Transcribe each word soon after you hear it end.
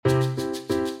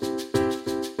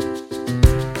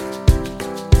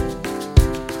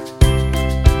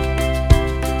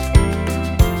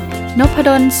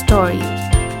Noppadan Story.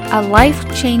 A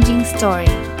life-changing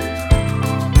story.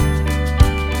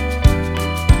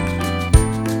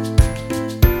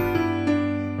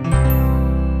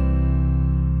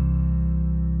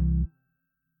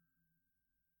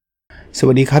ส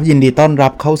วัสดีครับยินดีต้อนรั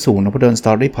บเข้าสู่ Noppadan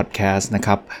Story Podcast นะค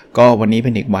รับก็วันนี้เ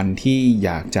ป็นอีกวันที่อ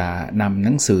ยากจะนำห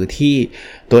นังสือที่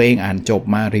ตัวเองอ่านจบ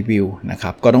มารีวิวนะค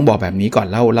รับก็ต้องบอกแบบนี้ก่อน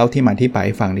เล่าที่มาที่ไปใ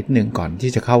ห้ฟังนิดนึงก่อน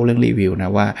ที่จะเข้าเรื่องรีวิวนะ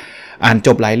ว่าอ่านจ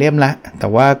บหลายเล่มแล้วแต่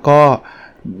ว่าก็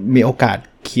มีโอกาส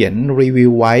เขียนรีวิ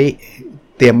วไว้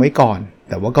เตรียมไว้ก่อน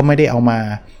แต่ว่าก็ไม่ได้เอามา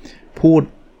พูด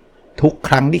ทุกค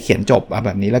รั้งที่เขียนจบแบ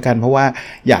บนี้แล้วกันเพราะว่า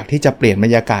อยากที่จะเปลี่ยนบร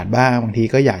รยากาศบ้างบางที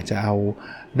ก็อยากจะเอา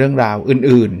เรื่องราว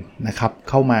อื่นๆนะครับ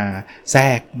เข้ามาแทร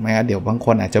กนะเดี๋ยวบางค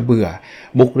นอาจจะเบื่อ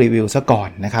บุ๊กรีวิวซะก่อน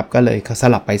นะครับก็เลยส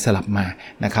ลับไปสลับมา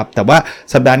นะครับแต่ว่า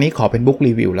สัปดาห์นี้ขอเป็นบุ๊ก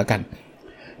รีวิวแล้วกัน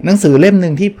หนังสือเล่มนึ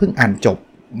งที่เพิ่งอ่านจบ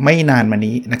ไม่นานมา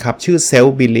นี้นะครับชื่อ Self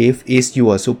Belief is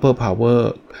Your Superpower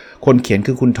คนเขียน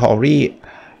คือคุณทอรี่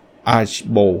อาร์ช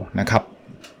โบนะครับ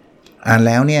อ่านแ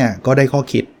ล้วเนี่ยก็ได้ข้อ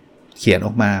คิดเขียนอ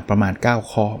อกมาประมาณ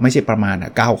9ข้อไม่ใช่ประมาณ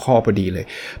9ข้อพอดีเลย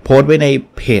โพสต์ไว้ใน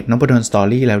เพจ Noppadan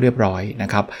Story แล้วเรียบร้อยน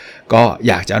ะครับก็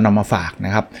อยากจะเอานำมาฝากน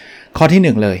ะครับข้อที่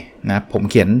1เลยนะผม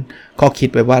เขียนข้อคิด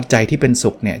ไว้ว่าใจที่เป็น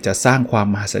สุขเนี่ยจะสร้างความ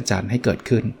มหัศจรรย์ให้เกิด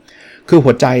ขึ้นคือ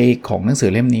หัวใจของหนังสื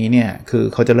อเล่มนี้เนี่ยคือ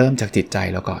เขาจะเริ่มจากจิตใจ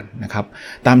เราก่อนนะครับ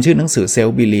ตามชื่อหนังสือ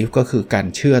Self Belief ก็คือการ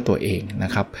เชื่อตัวเองน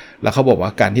ะครับแล้วเขาบอกว่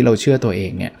าการที่เราเชื่อตัวเอ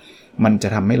งเนี่ยมันจะ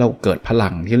ทำให้เราเกิดพลั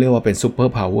งที่เรียกว่าเป็นซูเปอ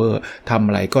ร์พาวเวอร์ทำ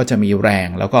อะไรก็จะมีแรง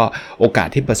แล้วก็โอกาส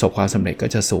ที่ประสบความสำเร็จก็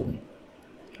จะสูง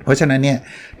เพราะฉะนั้นเนี่ย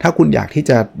ถ้าคุณอยากที่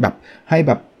จะแบบให้แ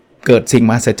บบเกิดสิ่ง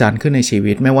มหัศจรรย์ขึ้นในชี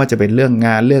วิตไม่ว่าจะเป็นเรื่องง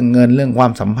านเรื่องเงินเรื่องควา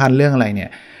มสัมพันธ์เรื่องอะไรเนี่ย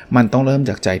มันต้องเริ่ม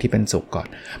จากใจที่เป็นสุขก่อน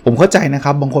ผมเข้าใจนะค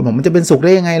รับบางคนบอกมันจะเป็นสุขไ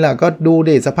ด้ยังไงล่ะก็ดู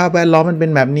ดิสภาพแวดล้อมมันเป็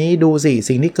นแบบนี้ดูสิ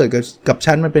สิ่งที่เกิดกับ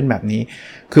ฉันมันเป็นแบบนี้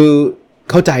คือ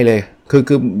เข้าใจเลย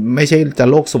คือไม่ใช่จะ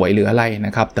โลกสวยหรืออะไรน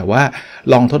ะครับแต่ว่า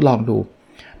ลองทดลองดู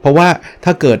เพราะว่าถ้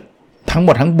าเกิดทั้งหม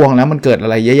ดทั้งปวงแล้วมันเกิดอะ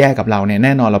ไรแย่ๆกับเราเนี่ยแ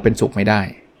น่นอนเราเป็นสุขไม่ได้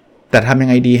แต่ทำยัง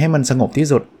ไงดีให้มันสงบที่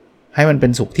สุดให้มันเป็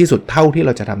นสุขที่สุดเท่าที่เร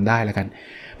าจะทำได้แล้วกัน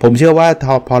ผมเชื่อว่า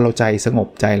พอเราใจสงบ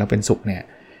ใจเราเป็นสุขเนี่ย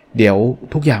เดี๋ยว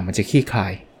ทุกอย่างมันจะคลี่คลา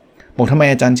ยบอกทำไม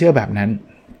อาจารย์เชื่อแบบนั้น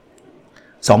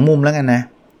2มุมแล้วกันนะ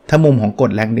ถ้ามุมของก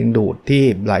ฎแรงดึงดูดที่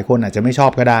หลายคนอาจจะไม่ชอ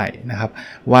บก็ได้นะครับ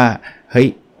ว่าเฮ้ย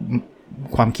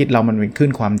ความคิดเรามันเป็นขึ้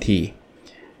นความถี่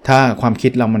ถ้าความคิ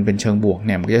ดเรามันเป็นเชิงบวกเ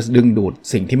นี่ยมันก็จะดึงดูด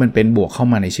สิ่งที่มันเป็นบวกเข้า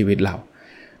มาในชีวิตเรา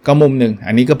ก็มุมนึง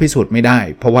อันนี้ก็พิสูจน์ไม่ได้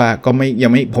เพราะว่าก็ผมยั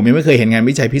งไม่เคยเห็นงาน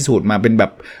วิจัยพิสูจน์มาเป็นแบ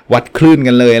บวัดคลื่น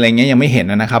กันเลยอะไรเงี้ยยังไม่เห็น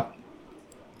นะครับ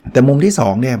แต่มุมที่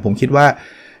2เนี่ยผมคิดว่า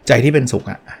ใจที่เป็นสุข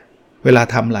อะเวลา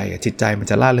ทำอะไรจิตใจมัน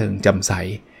จะร่าเริงแจ่มใส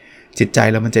จิตใจ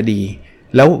เรามันจะดี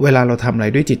แล้วเวลาเราทำอะไร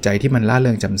ด้วยจิตใจที่มันร่าเ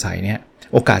ริงแจ่มใสเนี่ย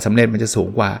โอกาสสำเร็จมันจะสูง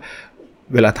กว่า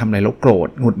เวลาทำอะไรแล้วโกรธ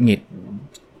หงุดหงิด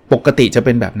ปกติจะเ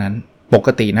ป็นแบบนั้นปก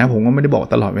ตินะผมก็ไม่ได้บอก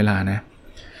ตลอดเวลานะ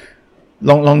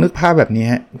ลองนึกภาพแบบนี้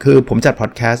ฮะคือผมจัดพอ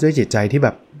ดแคสต์ด้วยจิตใจที่แบ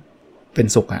บเป็น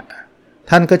สุขอะ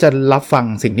ท่านก็จะรับฟัง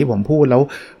สิ่งที่ผมพูดแล้ว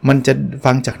มันจะ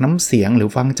ฟังจากน้ำเสียงหรือ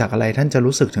ฟังจากอะไรท่านจะ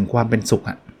รู้สึกถึงความเป็นสุข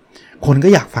อะคนก็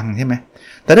อยากฟังใช่ไหม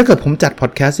แต่ถ้าเกิดผมจัดพอ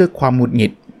ดแคสต์ด้วยความหงุดหงิ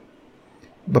ด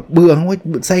แบบเบื่อว่า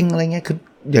เซ็งอะไรเงี้ยคือ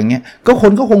อย่างเงี้ยก็ค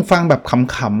นก็คงฟังแบบข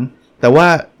ำๆแต่ว่า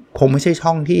คงไม่ใช่ช่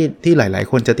องที่หลาย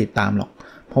ๆคนจะติดตามหรอก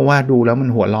เพราะว่าดูแล้วมัน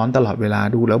หัวร้อนตลอดเวลา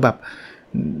ดูแล้วแบบ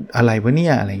อะไรวะเนี่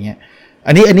ยอะไรเงี้ย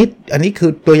อันนี้คื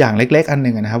อตัวอย่างเล็กๆอันนึ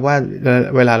งนะครับว่า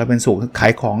เวลาเราเป็นสุขขา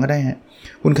ยของก็ได้ฮะ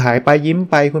คุณขายไปยิ้ม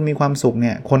ไปคุณมีความสุขเ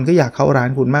นี่ยคนก็อยากเข้าร้าน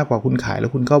คุณมากกว่าคุณขายแล้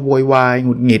วคุณก็โวยวายห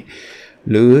งุดหงิด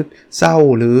หรือเศร้า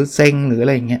หรือเซ็งหรืออะ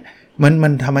ไรเงี้ยมั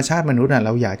นธรรมชาติมนุษย์เร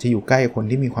าอยากจะอยู่ใกล้คน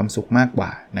ที่มีความสุขมากกว่า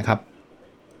นะครับ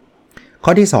ข้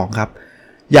อที่2ครับ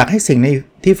อยากให้สิ่งใน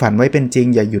ที่ฝันไว้เป็นจริง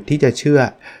อย่าหยุดที่จะเชื่อ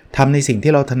ทำในสิ่ง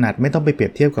ที่เราถนัดไม่ต้องไปเปรีย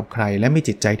บเทียบกับใครและมี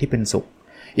จิตใจที่เป็นสุข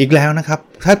อีกแล้วนะครับ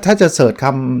ถ้าจะเสิร์ชค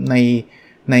ำใ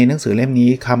นหนังสือเล่มนี้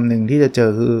คำหนึ่งที่จะเจอ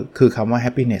คือคำว่า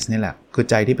happiness นี่แหละคือ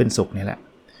ใจที่เป็นสุขนี่แหละ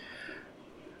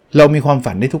เรามีความ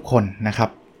ฝันได้ทุกคนนะครับ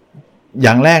อ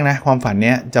ย่างแรกนะความฝันเ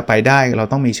นี้ยจะไปได้เรา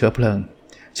ต้องมีเชื้อเพลิง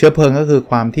ก็คือ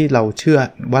ความที่เราเชื่อ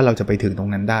ว่าเราจะไปถึงตร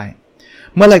งนั้นได้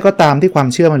เมื่อไรก็ตามที่ความ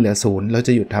เชื่อมันเหลือศูนย์เราจ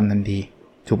ะหยุดทำทันที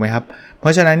ถูกไหมครับเพรา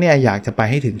ะฉะนั้นเนี่ยอยากจะไป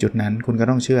ให้ถึงจุดนั้นคุณก็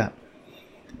ต้องเชื่อ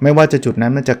ไม่ว่าจะจุดนั้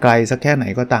นมันจะไกลสักแค่ไหน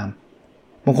ก็ตาม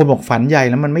บางคนบอกฝันใหญ่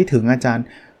แล้วมันไม่ถึงอาจารย์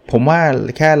ผมว่า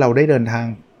แค่เราได้เดินทาง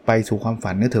ไปสู่ความ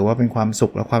ฝันก็ถือว่าเป็นความสุ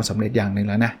ขและความสำเร็จอย่างหนึ่ง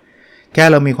แล้วนะแค่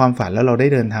เรามีความฝันแล้วเราได้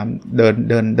เ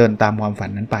ดินตามความฝัน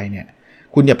นั้นไปเนี่ย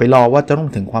คุณอย่าไปรอว่าจะต้อง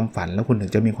ถึงความฝันแล้วคุณถึ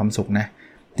งจะมีความสุขนะ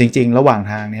จริงๆระหว่าง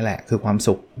ทางนี่แหละคือความ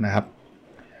สุขนะครับ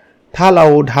ถ้าเรา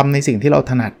ทำในสิ่งที่เรา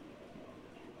ถนัด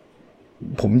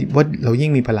ผมว่าเรายิ่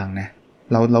งมีพลังนะ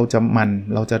เราจะ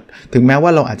เราจะถึงแม้ว่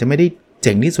าเราอาจจะไม่ได้เ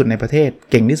จ๋งที่สุดในประเทศ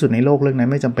เก่งที่สุดในโลกเรื่องนั้น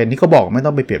ไม่จำเป็นที่เขาบอกไม่ต้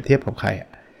องไปเปรียบเทียบกับใคร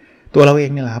ตัวเราเอ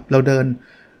งเนี่ยแหละครับเราเ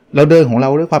ดินของเรา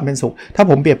ด้วยความเป็นสุขถ้า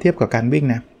ผมเปรียบเทียบกับการวิ่ง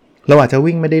นะเราอาจจะ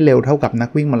วิ่งไม่ได้เร็วเท่ากับนัก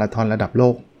วิ่งมาราธอนระดับโล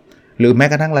กหรือแม้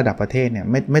กระทั่งระดับประเทศเนี่ย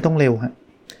ไม่ต้องเร็วฮะ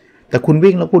แต่คุณ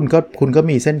วิ่งแล้วคุณก็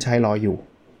มีเส้นชัยรออยู่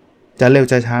จะเร็ว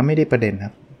จะช้าไม่ได้ประเด็นค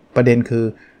รับประเด็นคือ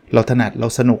เราถนัดเรา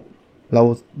สนุกเ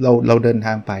ราเดินท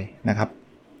างไปนะครับ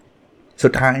สุ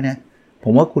ดท้ายนะผ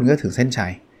มว่าคุณก็ถึงเส้นชั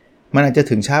ยมันอาจจะ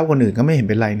ถึงช้าคนอื่นก็ไม่เห็น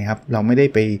เป็นไรนะครับเราไม่ได้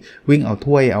ไปวิ่งเอา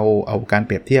ถ้วยเอาการเ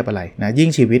ปรียบเทียบอะไรนะยิ่ง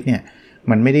ชีวิตเนี่ย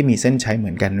มันไม่ได้มีเส้นชัยเหมื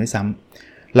อนกันด้วยซ้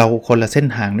ำเราคนละเส้น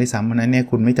ทางด้วยซ้ำเพราะนั้นเนี่ย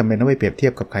คุณไม่จำเป็นต้องไปเปรียบเทีย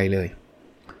บกับใครเลย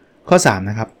ข้อ3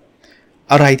นะครับ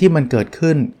อะไรที่มันเกิด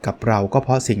ขึ้นกับเราก็เพ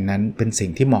ราะสิ่งนั้นเป็นสิ่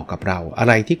งที่เหมาะกับเราอะ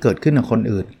ไรที่เกิดขึ้นกับคน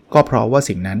อื่นก็เพราะว่า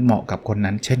สิ่งนั้นเหมาะกับคน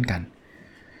นั้นเช่นกัน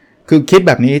คือคิดแ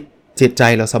บบนี้จิตใจ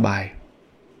เราสบาย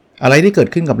อะไรที่เกิด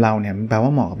ขึ้นกับเราเนี่ยมันแปลว่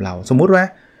าเหมาะกับเราสมมุติว่า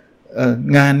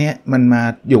งานเนี้ยมันมา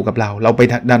อยู่กับเราไป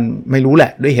ดันไม่รู้แหล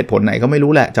ะด้วยเหตุผลไหนก็ไม่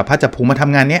รู้แหละจะพัดจะผูมาท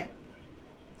ำงานเนี้ย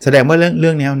แสดงว่าเรื่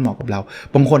องนี้มันเหมาะกับเรา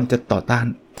บางคนจะต่อต้าน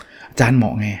อาจารย์เหมา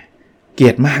ะไงเกลี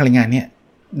ยดมากเลยงานเนี้ย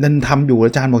ดันทำอยู่อ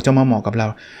าจารย์บอกจะมาเหมาะกับเรา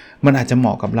มันอาจจะเหม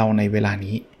าะกับเราในเวลา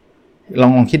นี้ล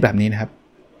องคิดแบบนี้นะครับ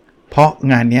เพราะ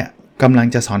งานเนี้ยกำลัง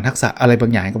จะสอนทักษะอะไรบา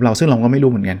งอย่างกับเราซึ่งเราก็ไม่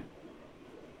รู้เหมือนกัน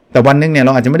แต่วันนึงเนี่ยเร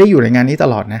าอาจจะไม่ได้อยู่ในงานนี้ต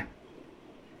ลอดนะ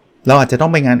เราอาจจะต้อ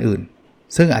งไปงานอื่น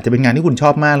ซึ่งอาจจะเป็นงานที่คุณชอ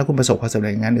บมากแล้วคุณประสบความสำเร็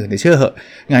จในงานอื่นแต่เชื่อเหอะ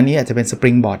งานนี้อาจจะเป็นสป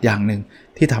ริงบอร์ดอย่างนึง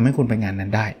ที่ทำให้คุณไปงานนั้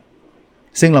นได้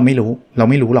ซึ่งเราไม่รู้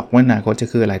หรอกว่าอนาคตจะ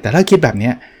คืออะไรแต่ถ้าคิดแบบ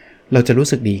นี้เราจะรู้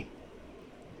สึกดี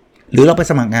หรือเราไป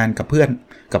สมัครงานกับเพื่อน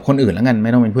กับคนอื่นแล้วกันไ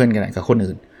ม่ต้องเป็นเพื่อนกันกับคน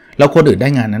อื่นแล้วคนอื่นได้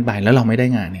งานนั้นไปแล้วเราไม่ได้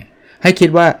งานเนี่ยให้คิด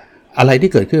ว่าอะไรที่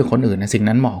เกิดขึ้นกับคนอื่นนะสิ่ง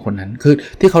นั้นเหมาะคนนั้นคือ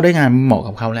ที่เขาได้งานเหมาะ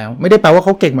กับเขาแล้วไม่ได้แปลว่าเข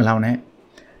าเก่งเหมือนเรานะ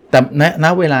แต่ณ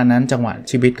เวลานั้นจังหวะ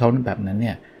ชีวิตเขาแบบนั้นเ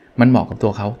นี่ยมันเหมาะกับตั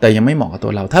วเขาแต่ยังไม่เหมาะกับตั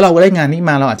วเราถ้าเราได้งานนี้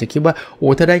มาเราอาจจะคิดว่าโอ้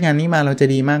ถ้าได้งานนี้มาเราจะ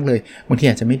ดีมากเลยบางที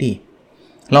อาจจะไม่ดี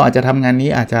เราอาจจะทำงานนี้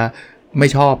อาจจะไม่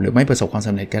ชอบหรือไม่ประสบความส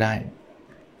ำเร็จก็ได้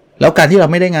แล้วการที่เรา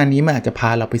ไม่ได้งานนี้มันอาจจะพา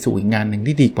เราไปสู่อีกงานหนึ่ง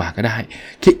ที่ดีกว่าก็ได้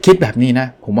คิดแบบนี้นะ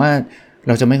ผมว่าเ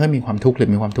ราจะไม่ค่อยมีความทุกข์หรือ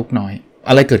มีความทุกข์น้อย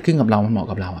อะไรเกิดขึ้นกับเรามันเหมาะ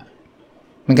กับเราอ่ะ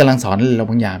มันกำลังสอนเรา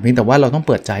บางอย่างเพียงแต่ว่าเราต้องเ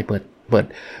ปิดใจเ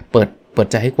ปิด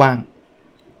ใจให้กว้าง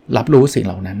รับรู้สิ่งเ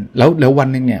หล่านั้นแล้ววัน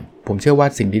นึงเนี่ยผมเชื่อว่า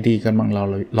สิ่งดีๆกำลังรอ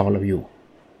เราอยู่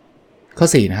ข้อ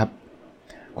4นะครับ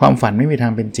ความฝันไม่มีทา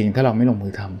งเป็นจริงถ้าเราไม่ลงมื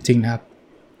อทำจริงนะครับ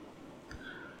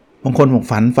บางคนบอก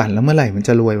ฝันแล้วเมื่อไหร่มันจ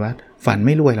ะรวยวะฝันไ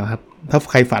ม่รวยหรอกครับถ้า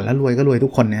ใครฝันแล้วรวยก็รวยทุ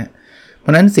กคนเนี่ยเพรา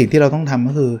ะนั้นสิ่งที่เราต้องทำ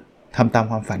ก็คือทำตาม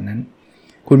ความฝันนั้น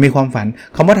คุณมีความฝัน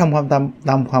คำว่าทำความ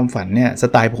ตามความฝันเนี่ยส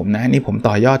ไตล์ผมนะนี่ผม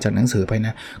ต่อยอดจากหนังสือไปน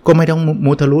ะก็ไม่ต้อง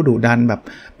มุทะลุดุดันแบบ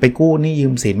ไปกู้หนี้ยื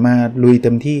มสินมาลุยเต็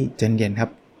มที่ใจเย็นครับ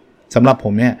สำหรับผ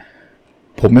มเนี่ย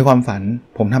ผมมีความฝัน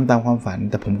ผมทำตามความฝัน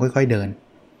แต่ผมค่อยๆเดิน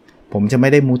ผมจะไม่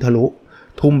ได้มุทะลุ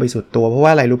ทุ่มไปสุดตัวเพราะว่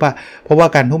าอะไรรู้ป่ะเพราะว่า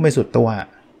การทุ่มไปสุดตัว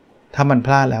ถ้ามันพ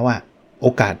ลาดแล้วอะโอ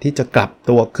กาสที่จะกลับ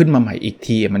ตัวขึ้นมาใหม่อีก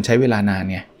ทีมันใช้เวลานาน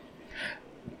ไง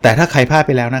แต่ถ้าใครพลาดไ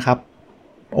ปแล้วนะครับ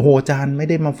โอ้โหอาจารย์ไม่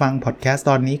ได้มาฟังพอดแคสต์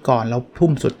ตอนนี้ก่อนเราทุ่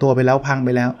มสุดตัวไปแล้วพังไป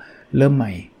แล้วเริ่มให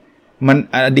ม่มัน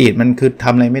อดีตมันคือท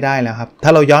ำอะไรไม่ได้แล้วครับถ้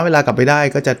าเราย้อนเวลากลับไปได้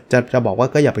ก็จะบอกว่า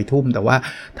ก็อย่าไปทุ่มแต่ว่า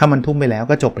ถ้ามันทุ่มไปแล้ว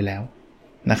ก็จบไปแล้ว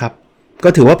นะครับก็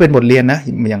ถือว่าเป็นบทเรียนนะ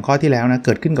อย่างข้อที่แล้วนะเ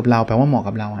กิดขึ้นกับเราแปลว่าเหมาะ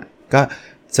กับเราอ่ะก็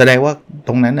แสดงว่าต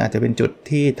รงนั้นอาจจะเป็นจุด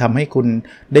ที่ทำให้คุณ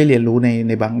ได้เรียนรู้ใ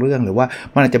นบางเรื่องหรือว่า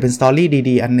มันอาจจะเป็นสตอรี่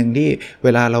ดีๆอันนึงที่เว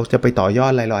ลาเราจะไปต่อยอ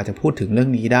ดอะไรเราอาจจะพูดถึงเรื่อง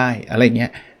นี้ได้อะไรเงี้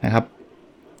ยนะครับ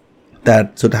แต่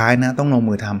สุดท้ายนะต้องลง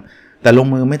มือทำแต่ลง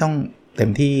มือไม่ต้องเต็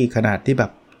มที่ขนาดที่แบ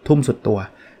บทุ่มสุดตัว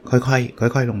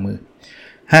ค่อยๆลงมือ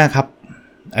5ครับ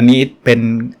อันนี้เป็น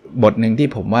บทหนึ่งที่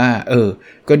ผมว่า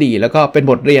ก็ดีแล้วก็เป็น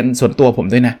บทเรียนส่วนตัวผม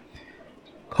ด้วยนะ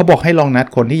เขาบอกให้ลองนัด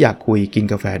คนที่อยากคุยกิน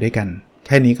กาแฟด้วยกันแ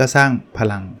ค่นี้ก็สร้างพ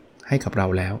ลังให้กับเรา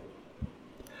แล้ว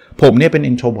ผมเนี่ยเป็น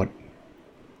introvert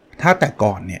ถ้าแต่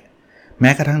ก่อนเนี่ยแม้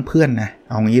กระทั่งเพื่อนนะ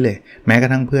เอางี้เลยแม้กร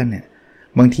ะทั่งเพื่อนเนี่ย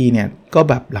บางทีเนี่ยก็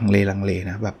แบบลังเล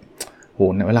นะแบบโห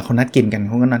เวลาเขานัดกินกันเ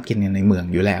ขาก็นัดกินกันในเมือง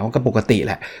อยู่แล้วก็ปกติแ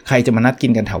หละใครจะมานัดกิ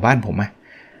นกันแถวบ้านผม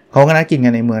เขาก็นัดกินกั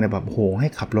นในเมืองเนี่ยแบบโหให้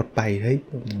ขับรถไปเฮ้ย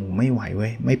ไม่ไหวเว้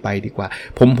ยไม่ไปดีกว่า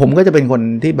ผมก็จะเป็นคน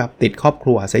ที่แบบติดครอบค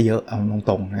รัวซะเยอะเอา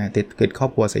ตรงๆนะติดครอ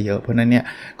บครัวซะเยอะเพราะนั้นเนี่ย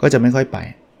ก็จะไม่ค่อยไป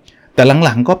แต่ห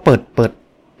ลังๆก็เ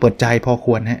ปิดใจพอค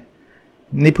วรฮะ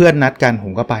นี่เพื่อนนัดกันผ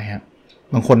มก็ไปครับ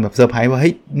บางคนแบบเซอร์ไพรส์ว่าเฮ้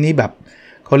ยนี่แบบ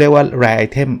เขาเรียกว่า rare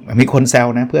item มีคนแซว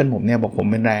นะเพื่อนผมเนี่ยบอกผม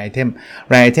เป็น rare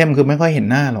item คือไม่ค่อยเห็น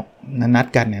หน้าหรอกนัด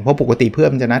กันเนี่ยเพราะปกติเพื่อน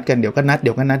มันจะนัดกันเดี๋ยวก็นัด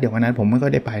ผมไม่ค่อ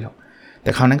ยได้ไปหรอกแ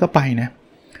ต่คราวนั้นก็ไปนะ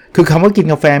คือคำว่ากิน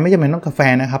กาแฟไม่จำเป็นต้องกาแฟ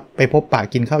นะครับไปพบปะ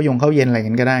กินข้าวเย็นอะไร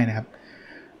กันก็ได้นะครับ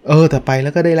แต่ไปแล้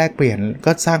วก็ได้แลกเปลี่ยน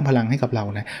ก็สร้างพลังให้กับเรา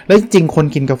นะแล้วจริงคน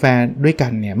กินกาแฟด้วยกั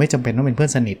นเนี่ยไม่จำเป็นต้องเป็นเพื่อ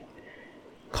นสนิท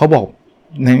เขาบอก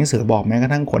ในหนังสือบอกแม้กร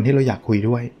ะทั่งคนที่เราอยากคุย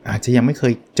ด้วยอาจจะยังไม่เค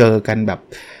ยเจอกันแบบ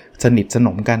สนิทสน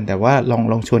มกันแต่ว่า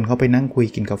ลองชวนเขาไปนั่งคุย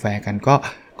กินกาแฟกัน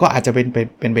ก็อาจจะเ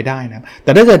ป็นไปได้นะแ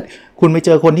ต่ถ้าเกิดคุณไปเจ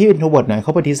อคนที่ introvert หน่อยเข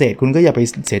าปฏิเสธคุณก็อย่าไป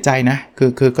เสียใจนะ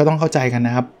คือก็ต้องเข้าใจกันน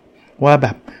ะครับว่าแบ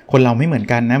บคนเราไม่เหมือน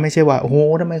กันนะไม่ใช่ว่าโอ้โห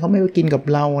ทำไมเขาไม่กินกับ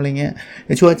เราอะไรเงี้ย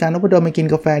ชวนอาจารย์นพดลมากิน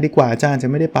กาแฟดีกว่าอาจารย์จะ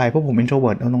ไม่ได้ไปเพราะผม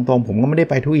introvert เอาตรงๆผมก็ไม่ได้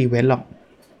ไปทุกอีเวนต์หรอก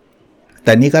แ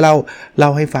ต่นี่ก็เล่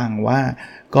าให้ฟังว่า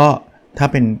ก็ถ้า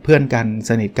เป็นเพื่อนกัน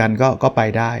สนิทกันก็ไป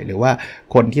ได้หรือว่า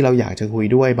คนที่เราอยากจะคุย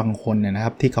ด้วยบางคนนะค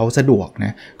รับที่เขาสะดวกน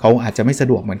ะเขาอาจจะไม่สะ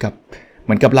ดวกเหมือน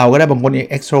กับเราก็ได้บางคน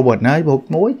extrovert นะผม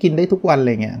โอ้ยกินได้ทุกวันอะไ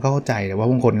รเงี้ยก็เข้าใจแต่ว่า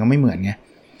บางคนก็ไม่เหมือนไง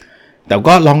แต่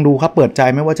ก็ลองดูครับเปิดใจ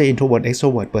ไม่ว่าจะ introvert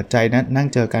extrovert เปิดใจนะนั่ง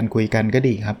เจอกันคุยกันก็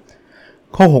ดีครับ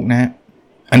ข้อ6นะ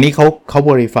อันนี้เขา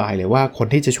verify เลยว่าคน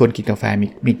ที่จะชวนกินกาแฟ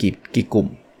มีกี่กลุ่ม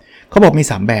เขาบอกมี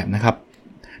3แบบนะครับ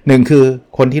1คือ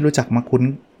คนที่รู้จักมักคุ้น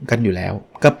กันอยู่แล้ว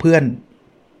กับเพื่อน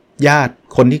ญาติ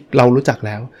คนที่เรารู้จักแ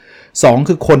ล้ว2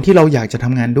คือคนที่เราอยากจะท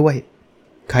ำงานด้วย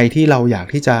ใครที่เราอยาก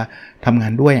ที่จะทำงา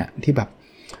นด้วยอ่ะที่แบบ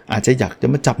อาจจะอยากจะ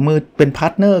มาจับมือเป็นพา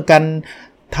ร์ทเนอร์กัน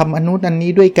ทำอันนู้นอัน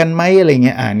นี้ด้วยกันไหมอะไรเ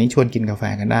งี้ยนี่ชวนกินกาแฟ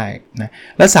กันได้นะ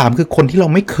และ3คือคนที่เรา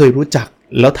ไม่เคยรู้จัก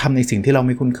แล้วทำในสิ่งที่เราไ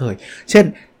ม่คุ้นเคยเช่น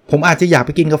ผมอาจจะอยากไป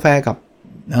กินกาแฟกับ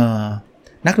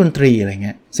นักดนตรีอะไรเ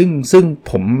งี้ยซึ่ง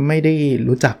ผมไม่ได้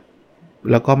รู้จัก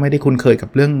แล้วก็ไม่ได้คุ้นเคยกับ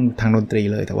เรื่องทางดนตรี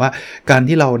เลยแต่ว่าการ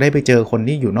ที่เราได้ไปเจอคน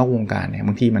ที่อยู่นอกวงการเนี่ยบ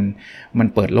างทีมัน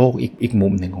เปิดโลกอีกมุ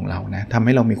มหนึ่งของเรานะทำใ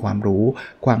ห้เรามีความรู้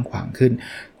กว้างขวางขึ้น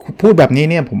พูดแบบนี้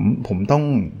เนี่ยผมต้อง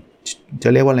จะ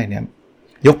เรียกว่าอะไรเนี่ย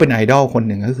ยกเป็นไอดอลคน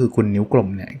หนึ่งก็คือคุณนิ้วกลม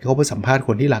เนี่ยเขาไปสัมภาษณ์ค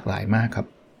นที่หลากหลายมากครับ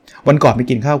วันก่อนไป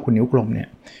กินข้าวคุณนิ้วกลมเนี่ย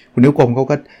คุณนิ้วกลมเขา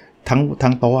ก็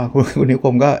ทั้งโต๊ะคุณนิ้วกล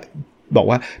มก็บอก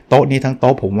ว่าโต๊ะนี้ทั้งโ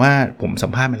ต๊ะผมว่าผมสั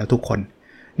มภาษณ์มาแล้วทุกคน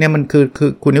เนี่ยมันคือ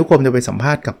คุณนิ้วกลมจะไปสัมภ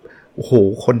าษณ์กับโอ้โห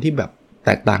คนที่แบบแต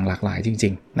กต่างหลากหลายจริ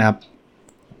งๆนะครับ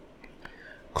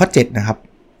ข้อ7นะครับ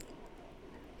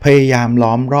พยายาม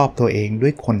ล้อมรอบตัวเองด้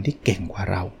วยคนที่เก่งกว่า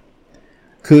เรา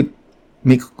คือ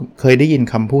เคยได้ยิน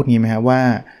คำพูดนี้ไหมครับว่า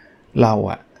เรา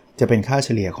อ่ะจะเป็นค่าเฉ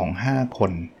ลี่ยของ5ค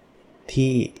น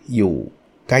ที่อยู่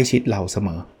ใกล้ชิดเราเสม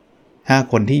อ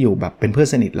5คนที่อยู่แบบเป็นเพื่อน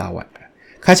สนิทเราอ่ะ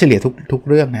ค่าเฉลี่ยทุก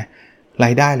เรื่องนะร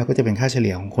ายได้เราก็จะเป็นค่าเฉ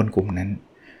ลี่ยของคนกลุ่มนั้น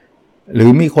หรื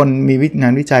อมีคนมีงา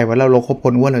นวิจัยว่าเราคบค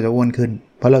นอ้วนเราจะอ้วนขึ้น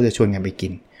เพราะเราจะชวนกันไปกิ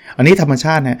นอันนี้ธรรมช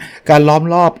าตินะการล้อม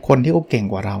รอบคนที่เขาเก่ง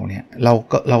กว่าเราเนี่ยเ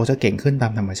ราจะเก่งขึ้นตา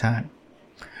มธรรมชาติ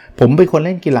ผมเป็นคนเ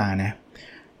ล่นกีฬานะ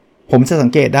ผมจะสั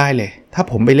งเกตได้เลยถ้า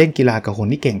ผมไปเล่นกีฬากับคน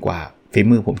ที่เก่งกว่าฝี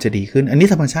มือผมจะดีขึ้นอันนี้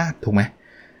ธรรมชาติถูกไหม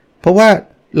เพราะว่า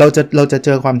เราจะเจ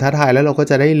อความท้าทายแล้วเราก็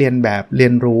จะได้เรีย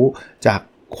นรู้จาก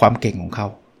ความเก่งของเขา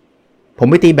ผม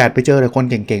ไปตีแบดไปเจอแต่คน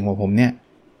เก่งๆกว่าผมเนี่ย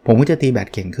ผมก็จะตีแบด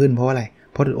เก่งขึ้นเพราะอะไร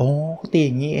เพราะเขาตีอ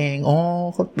ย่างนี้เอง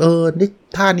เขานี่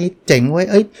ท่านี้เจ๋งไว้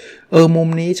มุม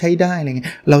นี้ใช้ได้อะไรเงี้ย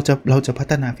เราจะพั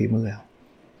ฒนาฝีมือเรา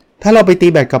ถ้าเราไปตี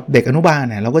แบดกับเด็กอนุบาล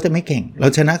เนี่ยเราก็จะไม่เก่งเรา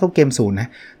ชนะเขาเกม0นะ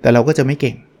แต่เราก็จะไม่เ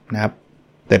ก่งนะครับ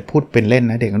แต่พูดเป็นเล่น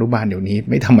นะเด็กอนุบาลเดี๋ยวนี้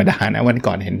ไม่ธรรมดานะวัน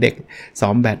ก่อนเห็นเด็กซ้อ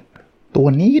มแบดตัว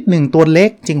นี้1ตัวเล็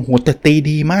กจริงโหแต่ตี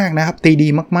ดีมากนะครับตีดี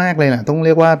มากๆเลยล่ะต้องเ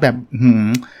รียกว่าแบบ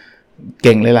เ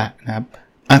ก่งเลยล่ะนะครับ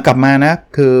กลับมานะ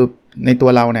คือในตัว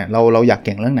เราเนี่ยเราอยากเ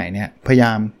ก่งเรื่องไหนเนี่ยพยาย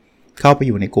ามเข้าไปอ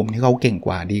ยู่ในกลุ่มที่เขาเก่งก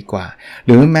ว่าดีกว่าห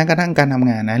รือแม้กระทั่งการทำ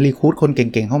งานนะรีครูทคนเ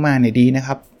ก่งๆเข้ามาเนี่ยดีนะค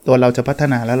รับตัวเราจะพัฒ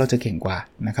นาแล้วเราจะเก่งกว่า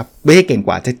นะครับไม่ใช่เก่งก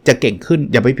ว่าจะเก่งขึ้น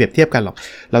อย่าไปเปรียบเทียบกันหรอก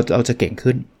เราจะเก่ง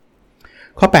ขึ้น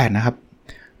ข้อ8นะครับ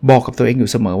บอกกับตัวเองอ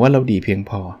ยู่เสมอว่าเราดีเพียง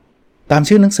พอตาม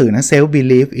ชื่อหนังสือนะ self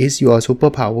belief is your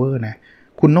superpower นะ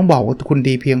คุณต้องบอกว่าคุณ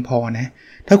ดีเพียงพอนะ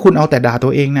ถ้าคุณเอาแต่ด่าตั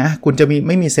วเองนะคุณจะไ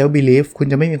ม่มี self belief คุณ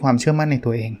จะไม่มีความเชื่อมั่นใน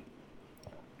ตัวเอง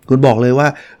คุณบอกเลยว่า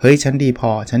เฮ้ยฉันดีพ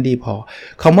อ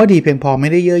คำว่าดีเพียงพอไม่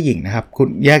ได้เย่อหยิ่งนะครับคุณ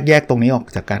แยกตรงนี้ออก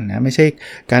จากกันนะไม่ใช่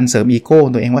การเสริมอีโก้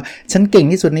ตัวเองว่าฉันเก่ง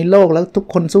ที่สุดในโลกแล้วทุก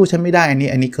คนสู้ฉันไม่ได้อัน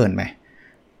นี้เกินไป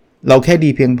เราแค่ดี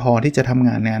เพียงพอที่จะทำง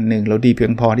านหนึ่งเราดีเพีย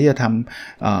งพอที่จะท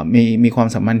ำมีความ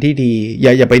สัมพันธ์ที่ดี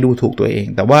อย่าไปดูถูกตัวเอง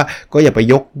แต่ว่าก็อย่าไป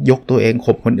ยกตัวเอง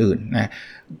ข่มคนอื่นนะ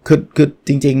คือจ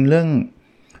ริงๆเรื่อง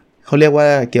เขาเรียกว่า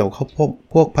เกี่ยวกับ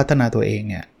พวกพัฒนาตัวเอง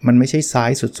เนี่ยมันไม่ใช่ซ้า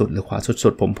ยสุดๆหรือขวาสุ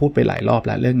ดๆผมพูดไปหลายรอบแ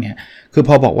ล้วเรื่องเนี้ยคือพ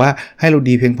อบอกว่าให้เรา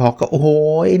ดีเพียงพอก็โอ้โห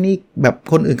นี่แบบ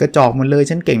คนอื่นกระจอกหมดเลย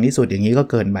ฉันเก่งที่สุดอย่างนี้ก็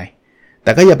เกินไปแ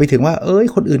ต่ก็อย่าไปถึงว่า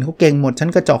คนอื่นเขาเก่งหมดฉัน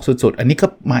กระจอกสุดๆอันนี้ก็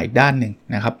มาอีกด้านนึง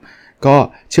นะครับก็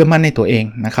เชื่อมั่นในตัวเอง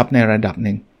นะครับในระดับ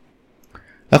นึง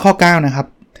แล้วข้อ9นะครับ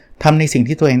ทำในสิ่ง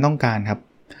ที่ตัวเองต้องการครับ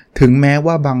ถึงแม้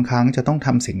ว่าบางครั้งจะต้องท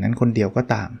ำสิ่งนั้นคนเดียวก็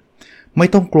ตามไม่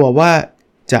ต้องกลัวว่า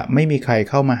จะไม่มีใคร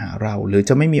เข้ามาหาเราหรือ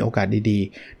จะไม่มีโอกาสดี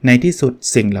ๆในที่สุด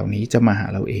สิ่งเหล่านี้จะมาหา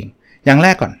เราเองอย่างแร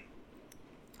กก่อน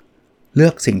เลื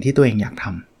อกสิ่งที่ตัวเองอยากท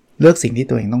ำเลือกสิ่งที่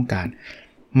ตัวเองต้องการ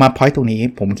มาพอยต์ตรงนี้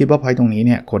ผมคิดว่าพอยต์ตรงนี้เ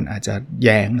นี่ยคนอาจจะแ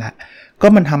ย้งละก็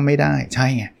มันทำไม่ได้ใช่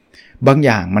ไงบางอ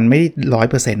ย่างมันไม่ได้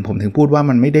 100% ผมถึงพูดว่า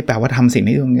มันไม่ได้แปลว่าทำสิ่ง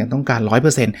ที่ตัวเองต้องการ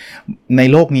 100% ใน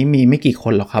โลกนี้มีไม่กี่ค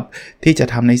นหรอกครับที่จะ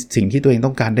ทำในสิ่งที่ตัวเองต้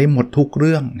องการได้หมดทุกเ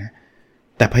รื่องนะ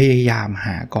แต่พยายามห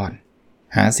าก่อน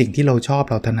หาสิ่งที่เราชอบ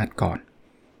เราถนัดก่อน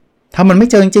ถ้ามันไม่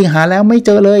เจอจริงๆหาแล้วไม่เ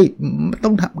จอเลยต้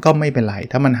องทำก็ไม่เป็นไร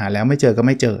ถ้ามันหาแล้วไม่เจอก็ไ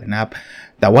ม่เจอนะครับ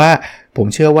แต่ว่าผม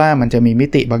เชื่อว่ามันจะมีมิ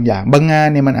ติบางอย่างบางงาน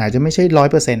เนี่ยมันอาจจะไม่ใช่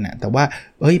 100% น่ะแต่ว่า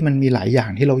มันมีหลายอย่าง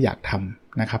ที่เราอยากท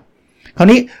ำนะครับคราว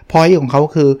นี้พอยต์ของเขา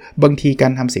คือบางทีกา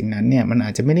รทำสิ่งนั้นเนี่ยมันอ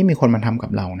าจจะไม่ได้มีคนมาทำกั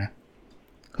บเรานะ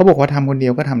เขาบอกว่าทำคนเดี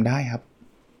ยวก็ทำได้ครับ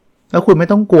แล้วคุณไม่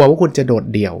ต้องกลัวว่าคุณจะโดด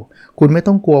เดี่ยวคุณไม่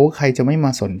ต้องกลัวว่าใครจะไม่ม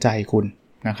าสนใจคุณ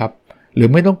นะครับหรือ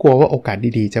ไม่ต้องกลัวว่าโอกาส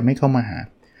ดีๆจะไม่เข้ามาหา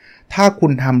ถ้าคุ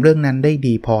ณทำเรื่องนั้นได้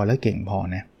ดีพอและเก่งพอ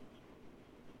นะ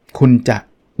คุณจะ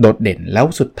โดดเด่นแล้ว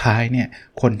สุดท้ายเนี่ย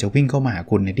คนจะวิ่งเข้ามาหา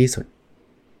คุณในที่สุด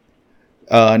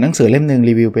หนังสือเล่มนึง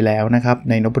รีวิวไปแล้วนะครับ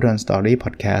ใน Nobodon Story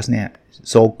Podcast เนี่ย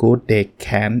So Good They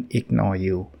Can't Ignore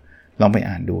You ลองไป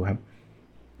อ่านดูครับ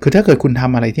คือถ้าเกิดคุณท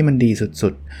ำอะไรที่มันดีสุ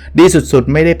ดๆดีสุด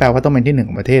ๆไม่ได้แปลว่าต้องเป็นที่1ข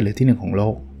องประเทศหรือที่1ของโล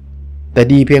กแต่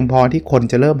ดีเพียงพอที่คน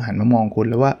จะเริ่มหันมามองคุณ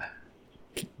แล้วว่า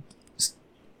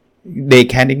they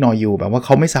can't ignore you แบบว่าเข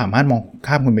าไม่สามารถมอง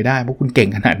ข้ามคุณไปได้เพราะคุณเก่ง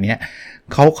ขนาดนี้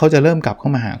เขาจะเริ่มกลับเข้า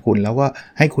มาหาคุณแล้วก็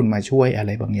ให้คุณมาช่วยอะไ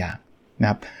รบางอย่างนะ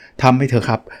ครับทำให้เธอ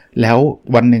ครับแล้ว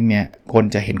วันหนึ่งเนี่ยคน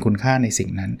จะเห็นคุณค่าในสิ่ง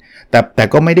นั้นแต่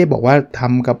ก็ไม่ได้บอกว่าท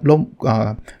ำกับ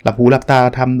หลับหูหลับตา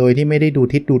ทำโดยที่ไม่ได้ดู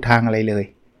ทิศดูทางอะไรเลย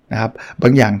นะครับบา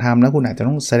งอย่างทำแล้วคุณอาจจะ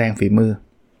ต้องแสดงฝีมือ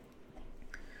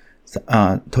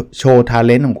โชว์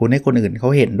talent ของคุณให้คนอื่นเขา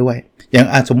เห็นด้วยอย่าง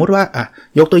สมมุติว่า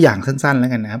ยกตัวอย่างสั้นๆแล้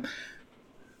วกันนะครับ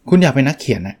คุณอยากเป็นนักเ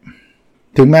ขียนนะ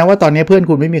ถึงแม้ว่าตอนนี้เพื่อน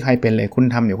คุณไม่มีใครเป็นเลยคุณ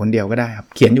ทำอยู่คนเดียวก็ได้ครับ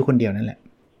เขียนอยู่คนเดียวนั่นแหละ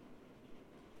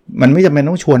มันไม่จำเป็น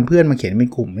ต้องชวนเพื่อนมาเขียนเป็น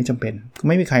กลุ่มไม่จำเป็นไ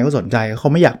ม่มีใครเขาสนใจเขา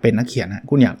ไม่อยากเป็นนักเขียนนะ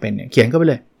คุณอยากเป็นเนี่ยเขียนก็ไป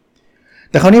เลย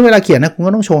แต่คราวนี้เวลาเขียนนะคุณ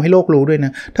ก็ต้องโชว์ให้โลกรู้ด้วยน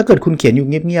ะถ้าเกิดคุณเขียนอยู่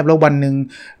เงียบๆแล้ววันนึง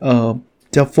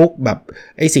จะฟุกแบบ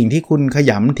ไอ้สิ่งที่คุณข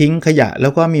ยำทิ้งขยะแล้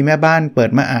วก็มีแม่บ้านเปิด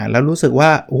มาอ่านแล้วรู้สึกว่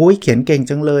าโอ้ยเขียนเก่ง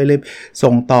จังเลย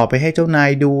ส่งต่อไปให้เจ้านาย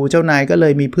ดูเจ้านายก็เล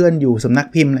ยมีเพื่อนอยู่สำนัก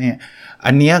พิมพ์อะไรเนี่ย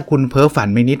อันนี้คุณเพ้อฝัน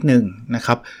ไปนิดนึงนะค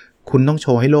รับคุณต้องโช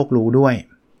ว์ให้โลกรู้ด้วย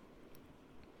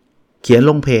เขียน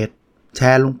ลงเพจแช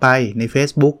ร์ลงไปใน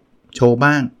Facebook โชว์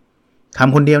บ้างท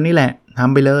ำคนเดียวนี่แหละท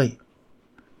ำไปเลย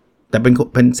แต่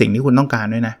เป็นสิ่งที่คุณต้องการ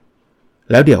ด้วยนะ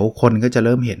แล้วเดี๋ยวคนก็จะเ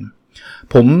ริ่มเห็น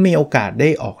ผมมีโอกาสได้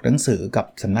ออกหนังสือกับ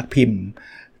สำนักพิมพ์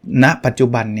ณปัจจุ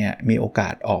บันเนี่ยมีโอกา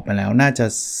สออกมาแล้วน่าจะ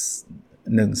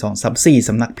1 2 3 4ส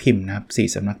ำนักพิมพ์นะครับ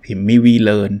4สำนักพิมพ์มี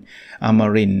VLearn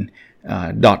Amarin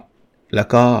Dot แล้ว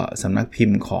ก็สำนักพิ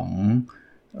มพ์ของ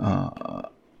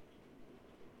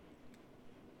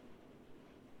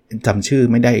จำชื่อ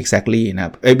ไม่ได้ exactly นะค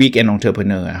รับWeekend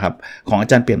Entrepreneur ครับของอา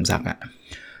จารย์เปี่ยมศักดิ์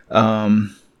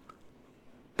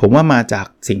ผมว่ามาจาก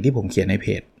สิ่งที่ผมเขียนในเพ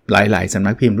จหลายๆสำ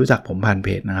นักพิมพ์รู้จักผมผ่านเพ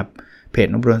จนะครับเพจ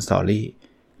Nobodon Story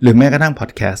หรือแม้กระทั่งพอ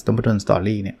ดแคสต์ Nobodon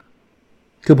Story เนี่ย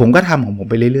คือผมก็ทำของผม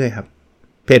ไปเรื่อยๆครับ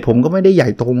เพจผมก็ไม่ได้ใหญ่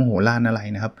โตมโหฬารอะไร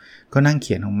นะครับก็นั่งเ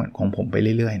ขียนของผมไป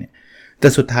เรื่อยๆเนี่ยแต่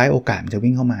สุดท้ายโอกาสมันจะ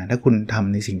วิ่งเข้ามาถ้าคุณท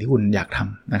ำในสิ่งที่คุณอยากท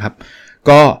ำนะครับ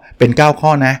ก็เป็น9ข้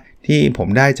อนะที่ผม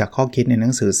ได้จากข้อคิดในหนั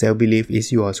งสือ Self Belief is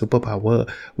Your Superpower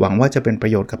หวังว่าจะเป็นปร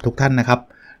ะโยชน์กับทุกท่านนะครับ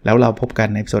แล้วเราพบกัน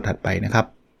ในตอนถัดไปนะครับ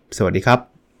สวัสดีครับ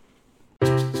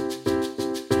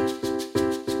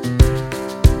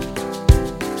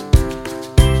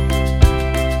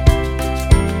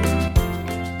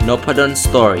Nobodon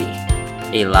Story,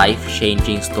 a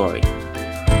life-changing story.